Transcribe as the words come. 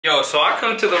Yo, so I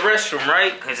come to the restroom,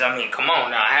 right? Because, I mean, come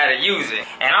on now, I had to use it.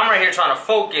 And I'm right here trying to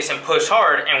focus and push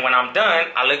hard, and when I'm done,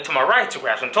 I look to my right to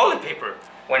grab some toilet paper.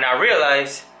 When I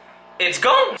realize it's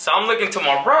gone. So I'm looking to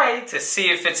my right to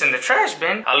see if it's in the trash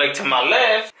bin. I look to my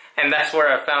left, and that's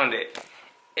where I found it.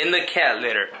 In the cat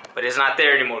litter. But it's not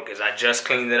there anymore because I just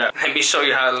cleaned it up. Let me show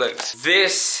you how it looks.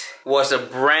 This was a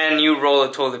brand new roll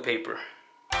of toilet paper.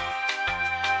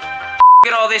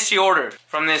 Look at all this she ordered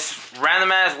from this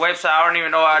random ass website. I don't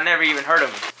even know. I never even heard of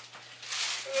it.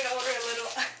 I'm gonna order a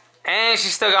little. And she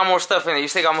still got more stuff in there. You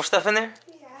still got more stuff in there?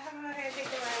 Yeah, I'm not gonna take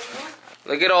it right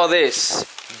now. Look at all this.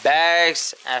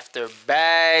 Bags after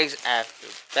bags after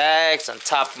bags on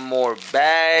top of more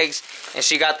bags. And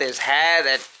she got this hat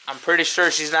that I'm pretty sure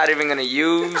she's not even gonna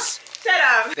use. Shut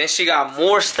up. Then she got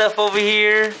more stuff over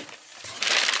here.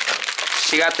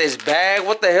 She got this bag.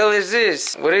 What the hell is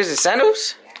this? What is it,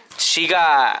 sandals? She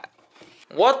got...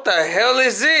 What the hell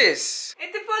is this?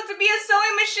 It's supposed to be a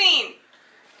sewing machine.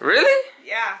 Really?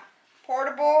 Yeah.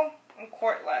 Portable and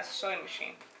cordless sewing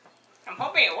machine. I'm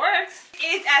hoping it works.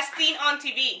 It's as seen on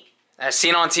TV. As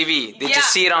seen on TV. Did Yeah. you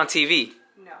see it on TV?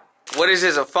 No. What is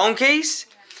this, a phone case?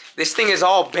 This thing is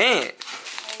all bent.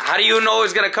 How do you know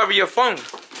it's gonna cover your phone?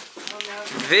 Oh,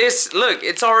 no. This, look,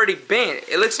 it's already bent.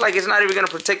 It looks like it's not even gonna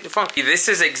protect your phone. This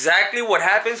is exactly what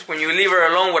happens when you leave her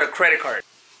alone with a credit card.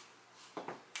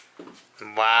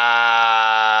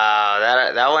 Wow,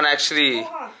 that one actually,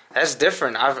 that's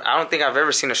different. I don't think I've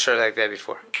ever seen a shirt like that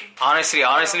before. Honestly,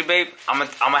 babe, I'm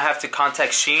gonna have to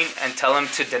contact Shein and tell him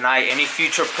to deny any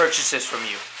future purchases from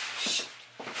you.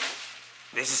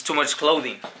 This is too much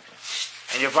clothing.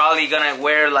 And you're probably gonna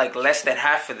wear like less than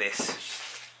half of this.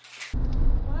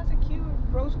 Well, that's a cute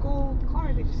rose gold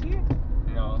card. Did you see it?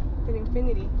 No. It's an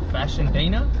infinity. Fashion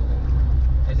Dana?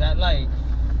 Is that like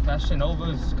Fashion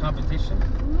Nova's competition?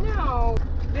 No.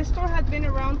 This store has been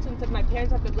around since my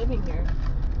parents have been living here.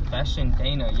 Fashion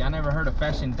Dana. Y'all never heard of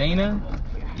Fashion Dana?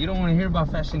 You don't want to hear about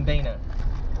Fashion Dana.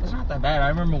 It's not that bad. I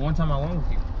remember one time I went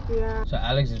with you. Yeah. So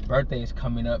Alex's birthday is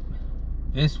coming up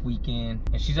this weekend,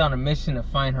 and she's on a mission to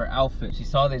find her outfit. She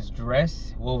saw this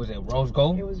dress. What was it? Rose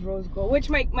gold? It was rose gold. Which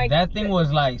that thing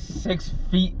was like 6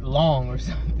 feet long or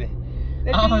something.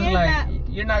 The I thing was is like, that,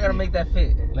 you're not gonna make that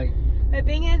fit. Like, the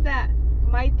thing is that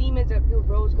my theme is a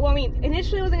rose. Well, I mean,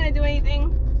 initially I wasn't gonna do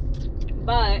anything,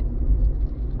 but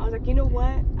I was like, you know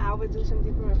what? I would do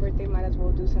something for my birthday. Might as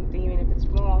well do something, even if it's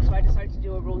small. So I decided to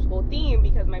do a rose gold theme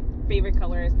because my favorite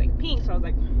color is like pink. So I was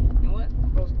like, you know what?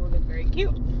 Rose gold looks very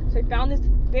cute. So I found this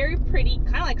very pretty,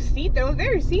 kind of like see-through,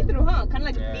 very see-through, huh? Kind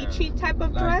of like a beachy type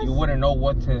of dress. You wouldn't know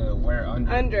what to wear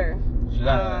under. You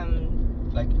gotta,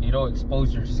 like, it'll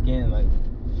expose your skin, like.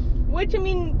 Which, I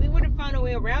mean, we would have found a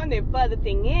way around it, but the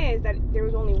thing is that there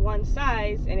was only one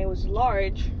size, and it was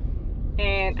large,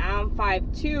 and I'm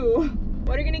 5'2".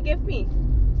 What are you gonna give me?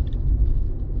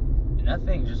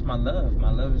 Nothing, just my love.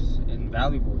 My love is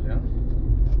invaluable, you know?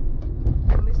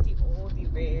 I miss the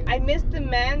oldie, babe. I miss the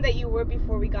man that you were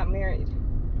before we got married.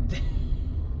 You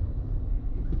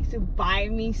used to buy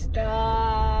me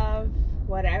stuff,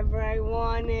 whatever I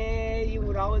wanted. You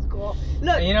would always go.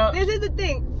 Look, you know, this is the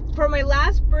thing. For my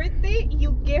last birthday,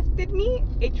 you gifted me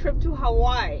a trip to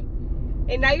Hawaii.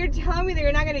 And now you're telling me that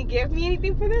you're not gonna give me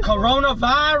anything for this?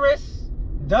 Coronavirus!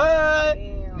 Duh!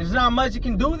 Damn. There's not much you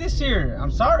can do this year.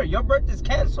 I'm sorry, your birthday's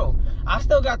canceled. I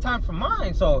still got time for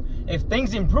mine. So if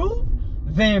things improve,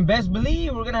 then best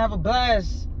believe we're gonna have a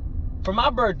blast for my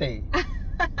birthday.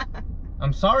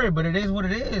 I'm sorry, but it is what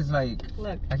it is. Like,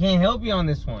 look, I can't help you on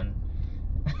this one.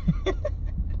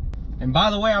 And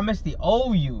by the way, I missed the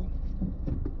OU.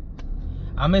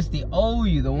 I missed the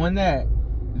OU, the one that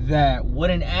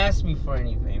wouldn't ask me for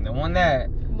anything. The one that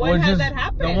when has that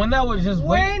happened? The one that would just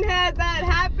wait. When has that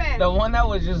happened? The one that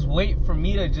would just wait for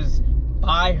me to just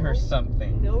buy her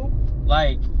something. Nope.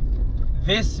 Like,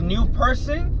 this new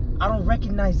person, I don't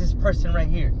recognize this person right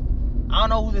here. I don't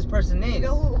know who this person is. You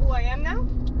know who I am now?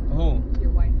 Who? Your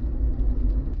wife.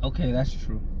 Okay, that's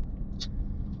true.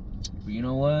 But you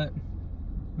know what?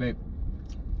 Babe.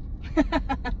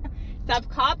 Stop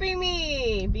copying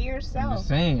me. Be yourself. I'm just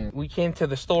saying. We came to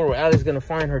the store where Allie's gonna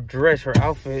find her dress, her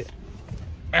outfit.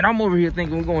 And I'm over here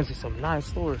thinking we're going to some nice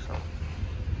store or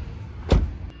something.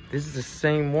 This is the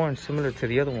same one, similar to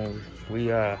the other one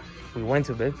we went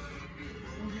to, babe.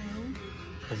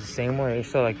 It's the same one. They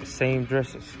sell like the same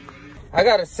dresses. I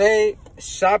gotta say,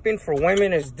 shopping for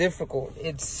women is difficult.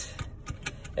 If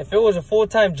it was a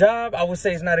full-time job, I would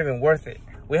say it's not even worth it.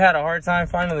 We had a hard time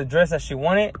finding the dress that she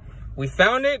wanted. We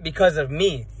found it because of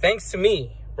me. Thanks to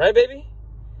me. Right, baby?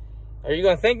 Are you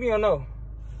gonna thank me or no?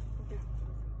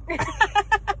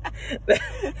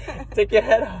 Take your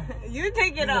head off. You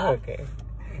take it off. Okay.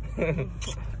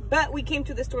 But we came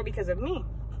to the store because of me.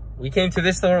 We came to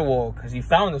this store, well, because you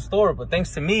found the store, but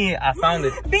thanks to me, I found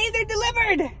it. Babe, they're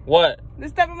delivered. What? The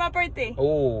stuff for my birthday.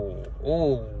 Oh,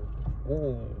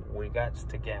 we got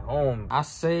to get home. I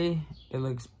say it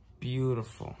looks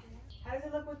beautiful. How does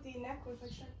it look with the necklace?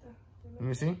 Let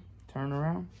me see. Turn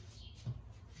around.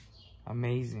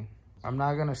 Amazing. I'm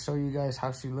not gonna show you guys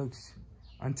how she looks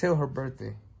until her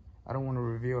birthday. I don't want to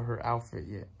reveal her outfit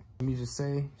yet. Let me just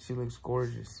say she looks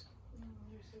gorgeous.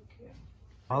 You're so cute.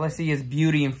 All I see is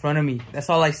beauty in front of me. That's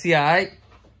all I see, all right?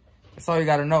 That's all you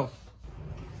gotta know.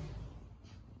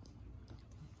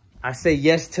 I say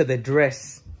yes to the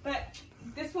dress. But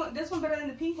this one better than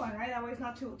the pink one, right? That way it's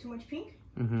not too much pink.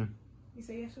 Mm-hmm. You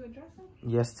say yes to the dress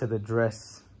then? Yes to the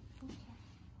dress. Okay.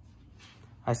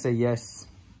 I say yes.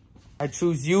 I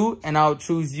choose you, and I'll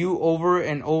choose you over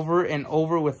and over and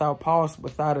over without pause,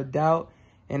 without a doubt,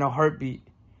 in a heartbeat.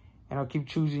 And I'll keep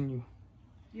choosing you.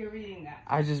 You're reading that.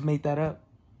 I just made that up.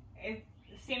 It's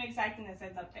the same exact thing that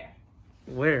says up there.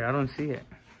 Where? I don't see it.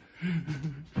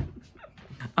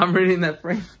 I'm reading that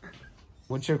frame.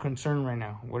 What's your concern right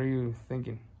now? What are you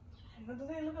thinking? Doesn't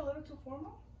it look a little too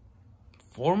formal?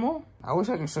 Formal? I wish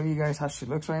I could show you guys how she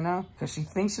looks right now. Because she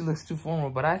thinks she looks too formal,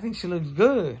 but I think she looks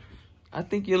good. I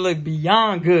think you look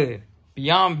beyond good.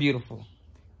 Beyond beautiful.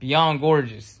 Beyond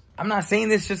gorgeous. I'm not saying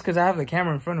this just because I have the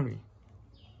camera in front of me.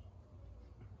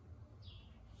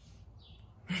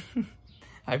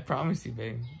 I promise you,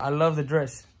 babe. I love the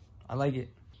dress. I like it.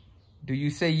 Do you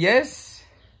say yes?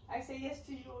 I say yes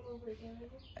to you all over again,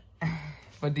 baby.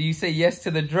 But do you say yes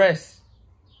to the dress?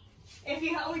 If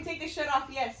you help me take the shirt off,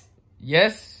 yes.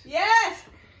 Yes? Yes!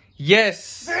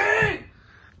 Yes!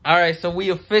 Alright, so we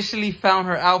officially found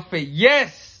her outfit.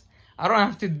 Yes! I don't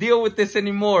have to deal with this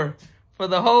anymore. For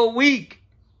the whole week.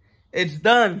 It's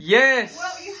done. Yes!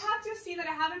 Well, you have to see that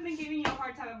I haven't been giving you a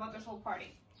hard time about this whole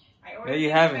party. I ordered you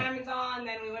things haven't. from Amazon,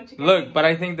 then we went to Look, but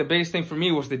I think the biggest thing for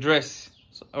me was the dress.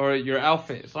 Or your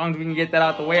outfit. As long as we can get that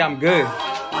out the way, I'm good.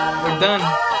 We're done.